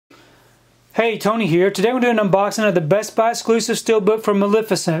Hey, Tony here. Today we're doing an unboxing of the Best Buy exclusive steelbook for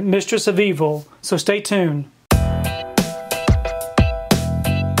Maleficent, Mistress of Evil. So stay tuned.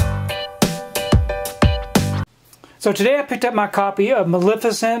 So today I picked up my copy of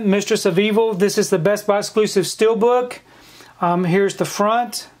Maleficent, Mistress of Evil. This is the Best Buy exclusive steelbook. Here's the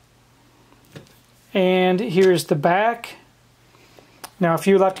front. And here's the back. Now if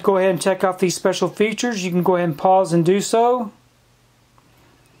you would like to go ahead and check out these special features, you can go ahead and pause and do so.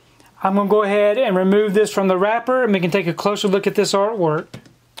 I'm going to go ahead and remove this from the wrapper and we can take a closer look at this artwork.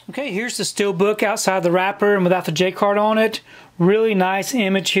 Okay, here's the steelbook outside the wrapper and without the J card on it. Really nice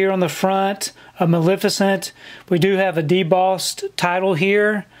image here on the front of Maleficent. We do have a debossed title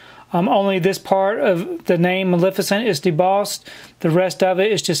here. Only this part of the name Maleficent is debossed. The rest of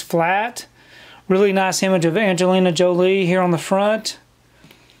it is just flat. Really nice image of Angelina Jolie here on the front.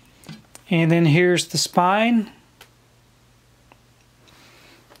 And then here's the spine.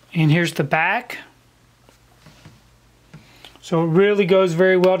 And here's the back. So it really goes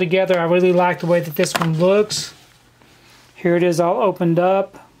very well together. I really like the way that this one looks. Here it is all opened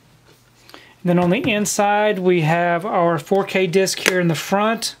up. And then on the inside we have our 4K disc here in the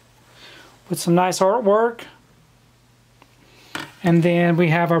front with some nice artwork. And then we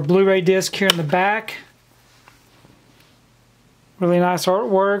have our Blu-ray disc here in the back. Really nice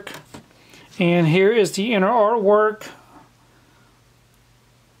artwork. And here is the inner artwork.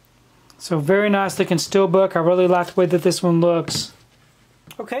 So very nice looking steelbook. I really like the way that this one looks.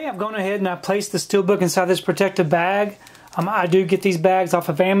 Okay, I've gone ahead and I placed the steelbook inside this protective bag. I do get these bags off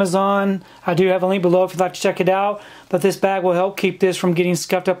of Amazon. I do have a link below if you'd like to check it out. But this bag will help keep this from getting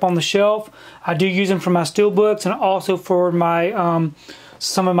scuffed up on the shelf. I do use them for my steelbooks and also for my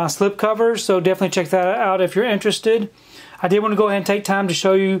some of my slipcovers. So definitely check that out if you're interested. I did want to go ahead and take time to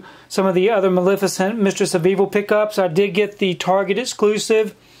show you some of the other Maleficent Mistress of Evil pickups. I did get the Target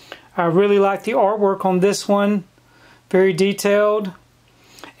exclusive. I really like the artwork on this one. Very detailed.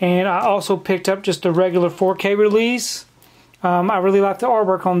 And I also picked up just a regular 4K release. I really like the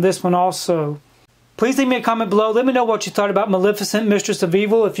artwork on this one also. Please leave me a comment below. Let me know what you thought about Maleficent, Mistress of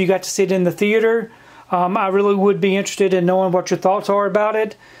Evil if you got to see it in the theater. I really would be interested in knowing what your thoughts are about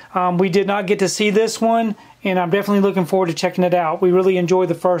it. We did not get to see this one, and I'm definitely looking forward to checking it out. We really enjoyed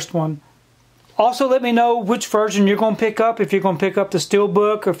the first one. Also, let me know which version you're going to pick up, if you're going to pick up the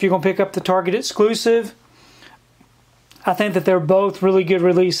steelbook or if you're going to pick up the Target exclusive. I think that they're both really good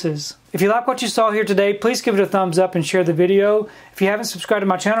releases. If you like what you saw here today, please give it a thumbs up and share the video. If you haven't subscribed to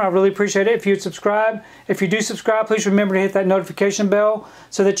my channel, I really appreciate it if you'd subscribe. If you do subscribe, please remember to hit that notification bell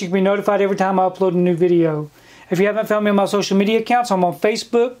so that you can be notified every time I upload a new video. If you haven't found me on my social media accounts, I'm on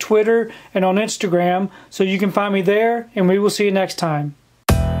Facebook, Twitter, and on Instagram, so you can find me there, and we will see you next time.